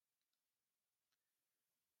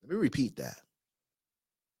 Let me repeat that.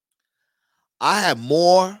 I had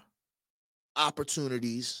more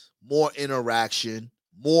opportunities, more interaction,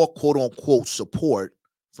 more quote unquote support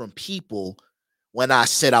from people when I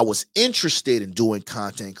said I was interested in doing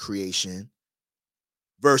content creation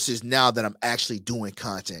versus now that I'm actually doing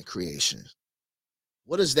content creation.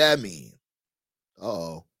 What does that mean?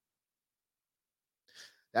 Uh-oh.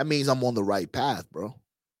 That means I'm on the right path, bro.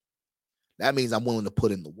 That means I'm willing to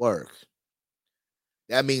put in the work.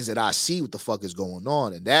 That means that I see what the fuck is going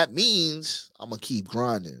on. And that means I'm going to keep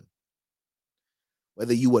grinding.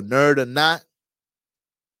 Whether you a nerd or not,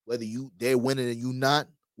 whether they're winning and you not,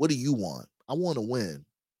 what do you want? I want to win.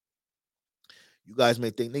 You guys may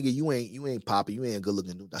think, nigga, you ain't popping, you ain't a good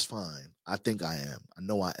looking dude. That's fine. I think I am. I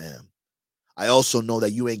know I am. I also know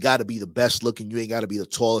that you ain't got to be the best looking, you ain't got to be the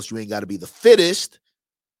tallest, you ain't got to be the fittest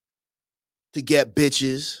to get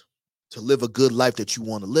bitches, to live a good life that you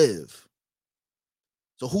want to live.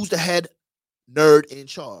 So who's the head nerd in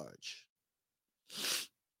charge?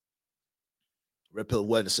 Red Pill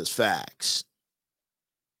Wedding says facts.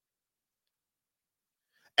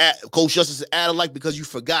 Coach Justice says, add a like because you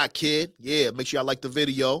forgot, kid. Yeah, make sure y'all like the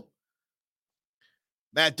video.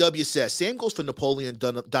 Matt W says, same goes for Napoleon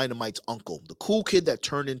Dynamite's uncle, the cool kid that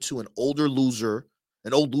turned into an old loser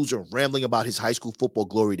rambling about his high school football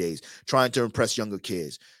glory days, trying to impress younger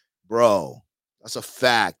kids. Bro, that's a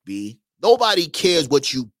fact, B. Nobody cares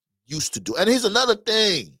what you used to do. And here's another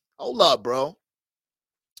thing. Hold up, bro.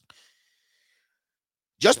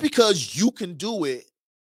 Just because you can do it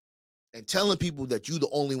and telling people that you're the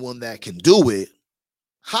only one that can do it,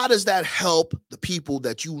 how does that help the people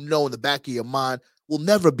that you know in the back of your mind will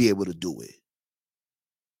never be able to do it?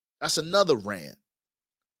 That's another rant.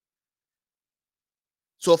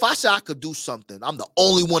 So if I say I could do something, I'm the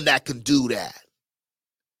only one that can do that,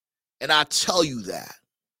 and I tell you that,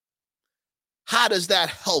 how does that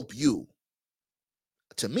help you?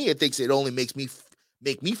 To me, it only makes me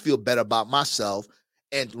feel better about myself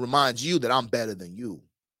and reminds you that I'm better than you.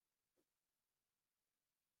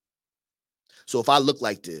 So if I look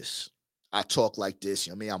like this, I talk like this,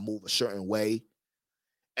 you know what I mean? I move a certain way,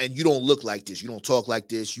 and you don't look like this, you don't talk like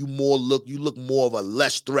this, you look more of a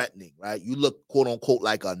less threatening, right? You look quote unquote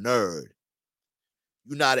like a nerd.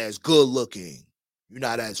 You're not as good looking. You're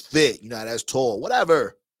not as fit. You're not as tall,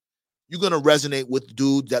 whatever. You're going to resonate with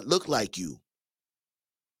dudes that look like you.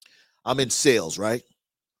 I'm in sales, right?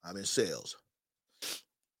 I'm in sales.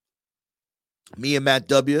 Me and Matt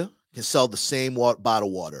W can sell the same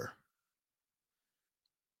bottled water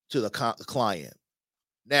to the client.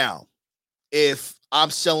 Now, if I'm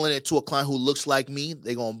selling it to a client who looks like me,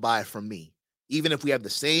 they're going to buy it from me. Even if we have the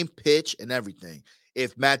same pitch and everything.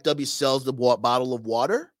 If Matt W sells the bottle of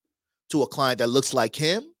water to a client that looks like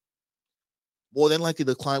him, more than likely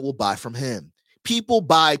the client will buy from him. People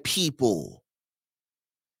buy people.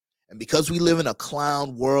 And because we live in a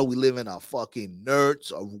clown world, we live in a fucking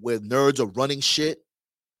nerds, where nerds are running shit,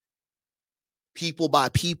 people buy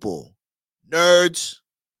people. Nerds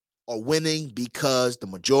are winning because the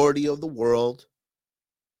majority of the world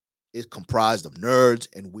is comprised of nerds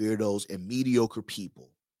and weirdos and mediocre people.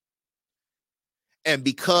 And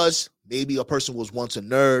because maybe a person was once a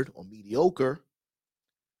nerd or mediocre,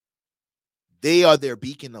 they are their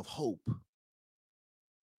beacon of hope.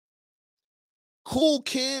 Cool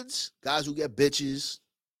kids, guys who get bitches,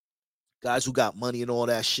 guys who got money and all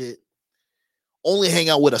that shit, only hang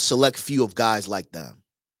out with a select few of guys like them.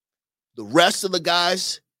 The rest of the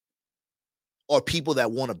guys are people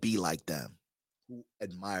that want to be like them, who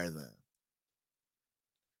admire them.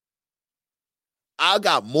 I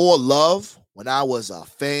got more love when I was a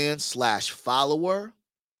fan slash follower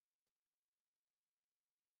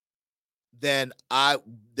than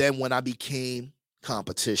when I became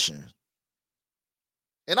competition.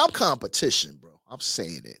 And I'm competition, bro. I'm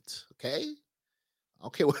saying it. Okay. I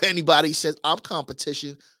don't care what anybody says. I'm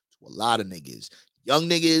competition to a lot of niggas. Young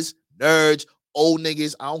niggas, nerds, old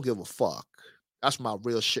niggas. I don't give a fuck. That's my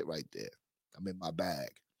real shit right there. I'm in my bag.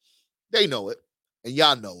 They know it. And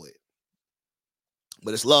y'all know it.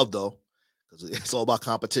 But it's love though. Because it's all about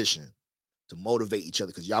competition. To motivate each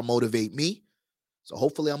other. Because y'all motivate me. So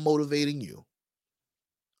hopefully I'm motivating you.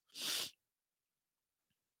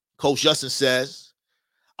 Coach Justin says,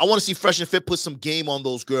 I want to see Fresh and Fit put some game on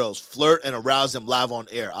those girls. Flirt and arouse them live on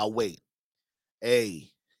air. I'll wait. Hey.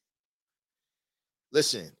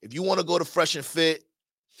 Listen, if you want to go to Fresh and Fit,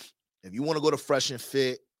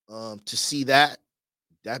 to see that,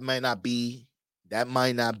 that might not be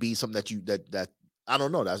something that I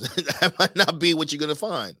don't know. That might not be what you're gonna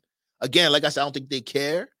find. Again, like I said, I don't think they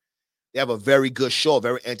care. They have a very good show, a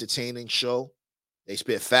very entertaining show. They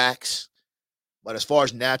spit facts. But as far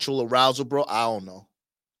as natural arousal, bro, I don't know.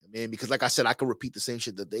 I mean, because like I said, I could repeat the same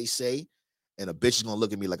shit that they say, and a bitch is gonna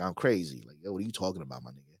look at me like I'm crazy. Like, yo, what are you talking about,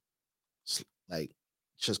 my nigga? Like,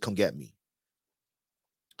 just come get me.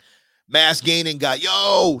 Mass Gaining guy,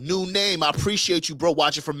 yo, new name. I appreciate you, bro.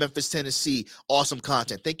 Watching from Memphis, Tennessee. Awesome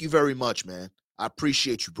content. Thank you very much, man. I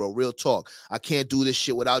appreciate you, bro. Real talk. I can't do this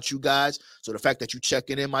shit without you guys. So the fact that you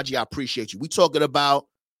checking in, my G, I appreciate you. We talking about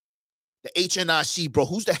the H.N.I.C, bro.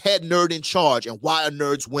 Who's the head nerd in charge and why are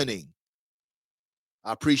nerds winning?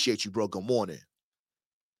 I appreciate you, bro. Good morning.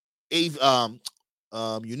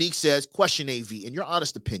 Unique says, question AV, in your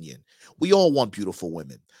honest opinion, we all want beautiful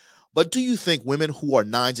women. But do you think women who are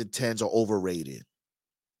 9s and 10s are overrated?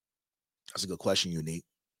 That's a good question, Unique.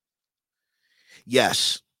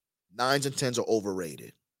 Yes, 9s and 10s are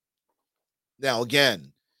overrated. Now,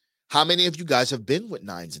 again, how many of you guys have been with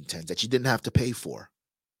 9s and 10s that you didn't have to pay for?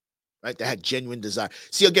 Right? That had genuine desire.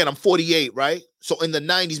 See, again, I'm 48, right? So in the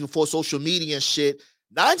 90s, before social media and shit,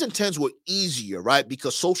 9s and 10s were easier, right?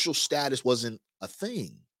 Because social status wasn't a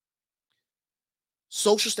thing.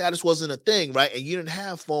 Social status wasn't a thing, right? And you didn't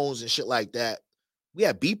have phones and shit like that. We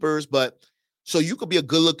had beepers, but so you could be a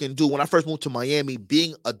good looking dude. When I first moved to Miami,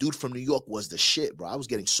 being a dude from New York was the shit, bro. I was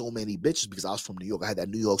getting so many bitches because I was from New York. I had that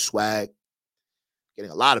New York swag,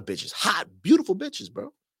 getting a lot of bitches, hot, beautiful bitches,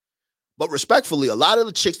 bro. But respectfully, a lot of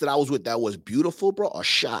the chicks that I was with that was beautiful, bro, are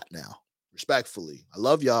shot now. Respectfully, I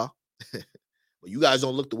love y'all, but you guys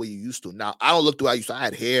don't look the way you used to. Now, I don't look the way I used to. I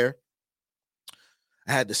had hair.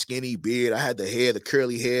 I had the skinny beard. I had the hair, the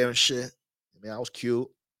curly hair and shit. I mean, I was cute.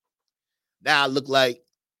 Now I look like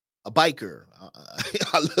a biker.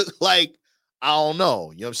 I look like, I don't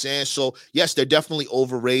know. You know what I'm saying? So, yes, they're definitely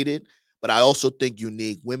overrated, but I also think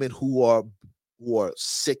Unique women who are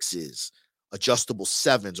 6s, adjustable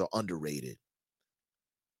 7s are underrated.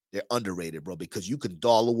 They're underrated, bro, because you can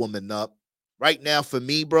doll a woman up. Right now, for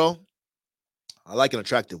me, bro, I like an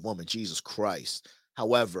attractive woman. Jesus Christ.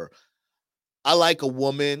 However, I like a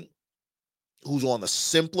woman who's on the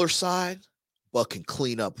simpler side, but can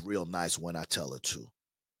clean up real nice when I tell her to.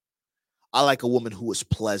 I like a woman who is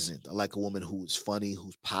pleasant. I like a woman who is funny,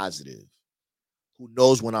 who's positive, who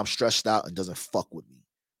knows when I'm stressed out and doesn't fuck with me.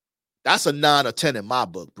 That's a 9 or 10 in my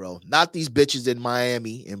book, bro. Not these bitches in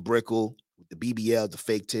Miami, in Brickell, with the BBL, the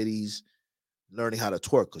fake titties, learning how to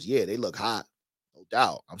twerk. Because, yeah, they look hot. No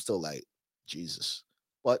doubt. I'm still like, Jesus.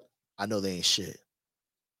 But I know they ain't shit.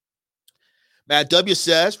 Matt W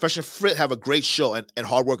says, Fresh and Fit have a great show and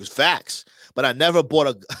hard work is facts. But I never bought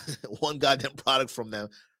a one goddamn product from them.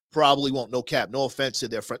 Probably won't. No cap. No offense to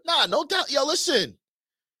their friend. Nah, no doubt. Yo, listen.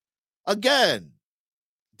 Again,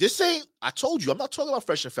 this ain't, I told you, I'm not talking about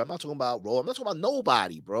Fresh and Fit. I'm not talking about Ro. I'm not talking about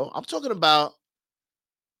nobody, bro. I'm talking about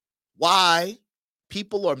why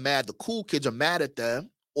people are mad. The cool kids are mad at them,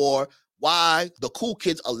 or why the cool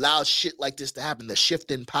kids allow shit like this to happen, the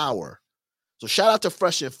shift in power. So shout out to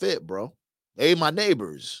Fresh and Fit, bro. They my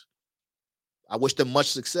neighbors. I wish them much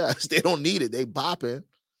success. They don't need it. They bopping.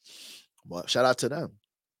 But shout out to them.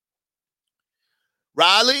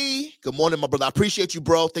 Riley, good morning, my brother. I appreciate you,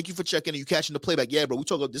 bro. Thank you for checking in. You catching the playback. Yeah, bro. We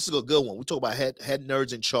talk about this is a good one. We talk about head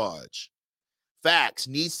nerds in charge. Facts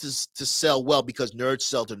needs to sell well because nerds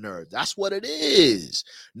sell to nerds. That's what it is.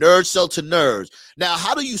 Nerds sell to nerds. Now,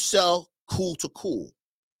 how do you sell cool to cool?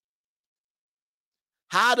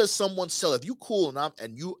 How does someone sell? If you cool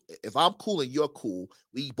if I'm cool and you're cool,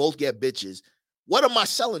 we both get bitches. What am I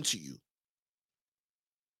selling to you?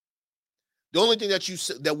 The only thing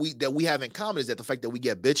that we have in common is that the fact that we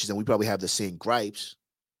get bitches and we probably have the same gripes.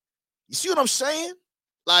 You see what I'm saying?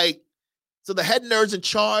 Like, so the head nerds in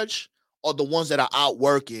charge are the ones that are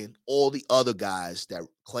outworking all the other guys that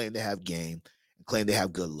claim they have game and claim they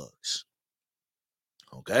have good looks.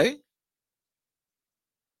 Okay?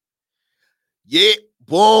 Yeah,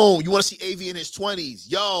 boom. You want to see AV in his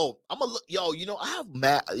 20s? Yo,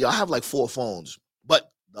 I have like 4 phones,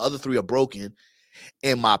 but the other 3 are broken.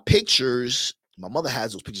 And my pictures, my mother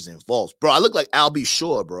has those pictures in vaults. Bro, I look like Albie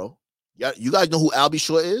Shore, bro. Yeah, you guys know who Albie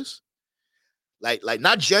Shore is? Like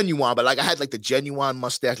not genuine, but like I had like the genuine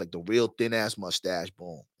mustache, like the real thin ass mustache,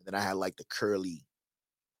 boom. And then I had like the curly,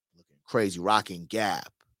 looking crazy, rocking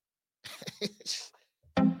Gap.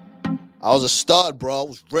 I was a stud, bro. I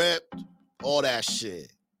was ripped, all that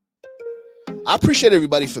shit. I appreciate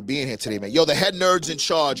everybody for being here today, man. Yo, the head nerds in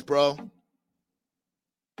charge, bro.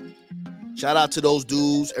 Shout out to those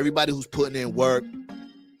dudes, everybody who's putting in work.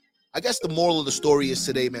 I guess the moral of the story is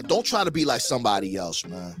today, man, don't try to be like somebody else,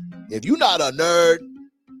 man. If you're not a nerd,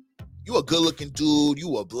 you a good-looking dude,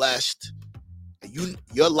 you are blessed, and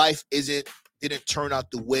your life didn't turn out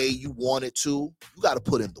the way you wanted to, you got to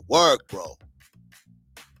put in the work, bro.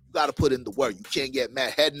 You got to put in the work. You can't get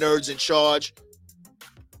mad. Head nerds in charge.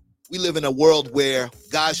 We live in a world where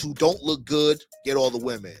guys who don't look good get all the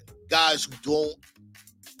women. Guys who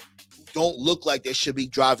don't look like they should be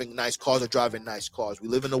driving nice cars are driving nice cars. We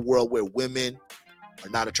live in a world where women are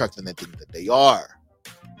not attractive than they think that they are.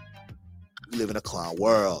 We live in a clown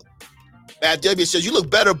world. Matt W says, you look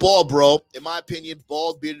better bald, bro. In my opinion,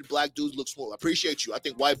 bald bearded black dudes look smooth. I appreciate you. I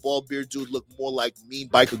think white bald bearded dudes look more like mean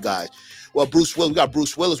biker guys. Well, Bruce Willis, we got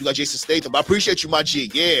Bruce Willis, we got Jason Statham. But I appreciate you, my G.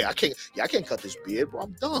 Yeah, I can't cut this beard, bro.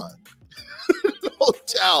 I'm done. No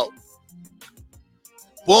doubt.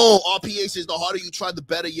 Boom. RPA says, the harder you try, the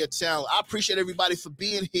better your talent. I appreciate everybody for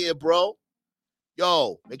being here, bro.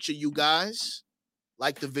 Yo, make sure you guys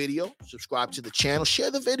like the video, subscribe to the channel,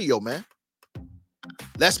 share the video, man.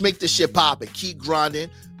 Let's make this shit pop and keep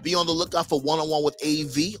grinding. Be on the lookout for One-on-One with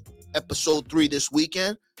AV, episode 3 this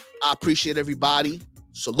weekend. I appreciate everybody.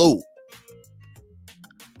 Salute.